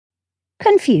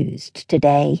"Confused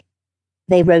today,"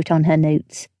 they wrote on her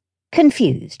notes.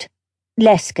 "Confused.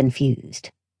 Less confused.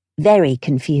 Very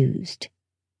confused."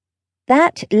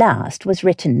 That last was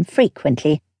written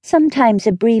frequently, sometimes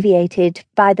abbreviated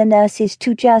by the nurses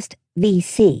to just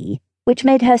VC, which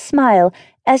made her smile,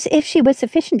 as if she were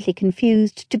sufficiently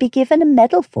confused to be given a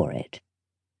medal for it.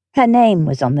 Her name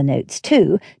was on the notes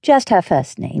too, just her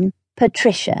first name,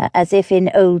 Patricia, as if in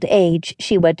old age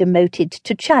she were demoted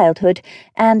to childhood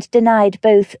and denied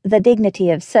both the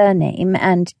dignity of surname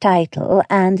and title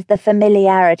and the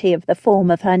familiarity of the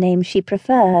form of her name she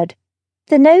preferred.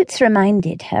 The notes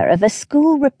reminded her of a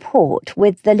school report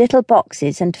with the little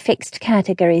boxes and fixed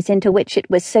categories into which it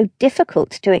was so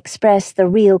difficult to express the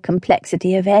real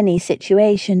complexity of any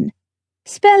situation.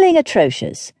 "Spelling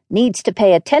atrocious. Needs to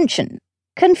pay attention.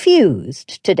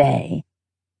 Confused today."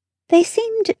 They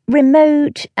seemed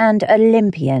remote and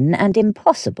Olympian and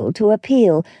impossible to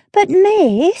appeal. "But,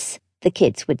 miss," the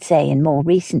kids would say in more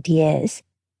recent years.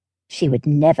 She would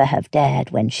never have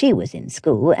dared when she was in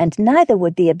school, and neither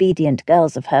would the obedient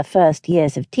girls of her first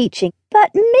years of teaching.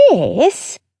 "But,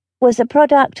 miss," was a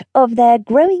product of their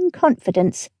growing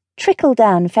confidence,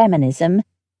 trickle-down feminism,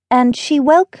 and she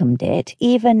welcomed it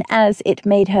even as it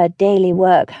made her daily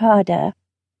work harder.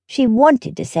 She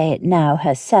wanted to say it now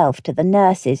herself to the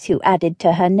nurses who added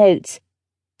to her notes.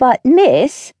 "But,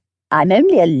 miss, I'm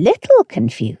only a little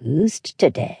confused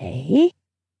today."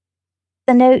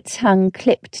 The notes hung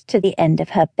clipped to the end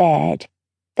of her bed.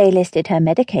 They listed her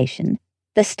medication,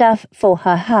 the stuff for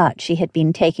her heart she had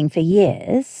been taking for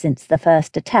years, since the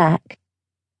first attack.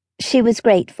 She was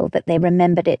grateful that they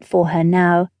remembered it for her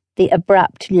now, the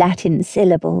abrupt Latin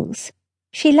syllables.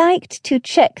 She liked to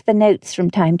check the notes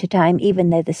from time to time,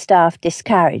 even though the staff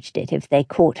discouraged it if they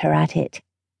caught her at it.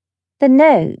 The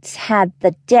notes had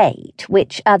the date,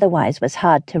 which otherwise was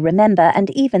hard to remember, and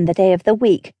even the day of the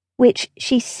week, which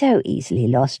she so easily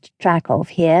lost track of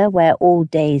here, where all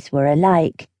days were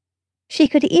alike. She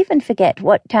could even forget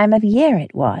what time of year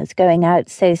it was, going out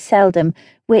so seldom,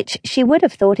 which she would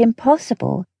have thought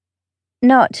impossible.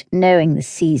 Not knowing the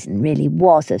season really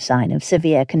was a sign of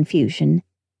severe confusion.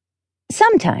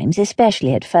 Sometimes,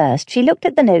 especially at first, she looked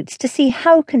at the notes to see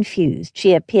how confused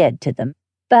she appeared to them,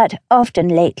 but often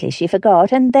lately she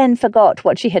forgot, and then forgot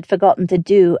what she had forgotten to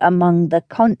do among the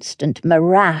constant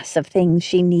morass of things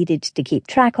she needed to keep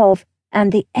track of,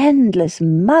 and the endless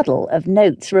muddle of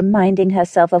notes reminding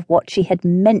herself of what she had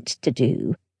meant to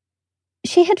do.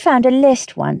 She had found a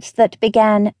list once that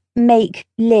began, "Make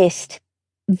list."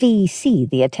 VC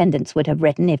the attendants would have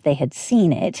written if they had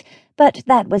seen it, but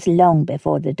that was long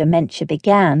before the dementia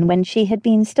began, when she had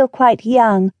been still quite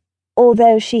young,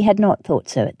 although she had not thought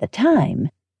so at the time.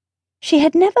 She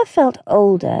had never felt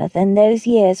older than those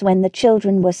years when the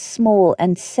children were small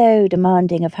and so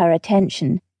demanding of her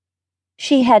attention.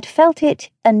 She had felt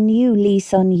it a new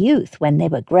lease on youth when they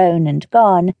were grown and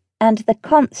gone, and the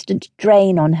constant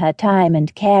drain on her time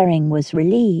and caring was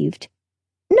relieved.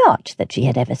 Not that she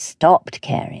had ever stopped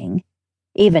caring.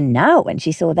 Even now, when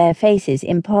she saw their faces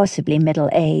impossibly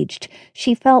middle-aged,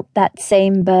 she felt that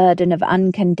same burden of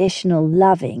unconditional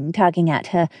loving tugging at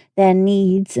her, their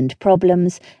needs and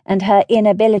problems, and her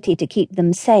inability to keep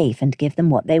them safe and give them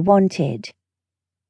what they wanted.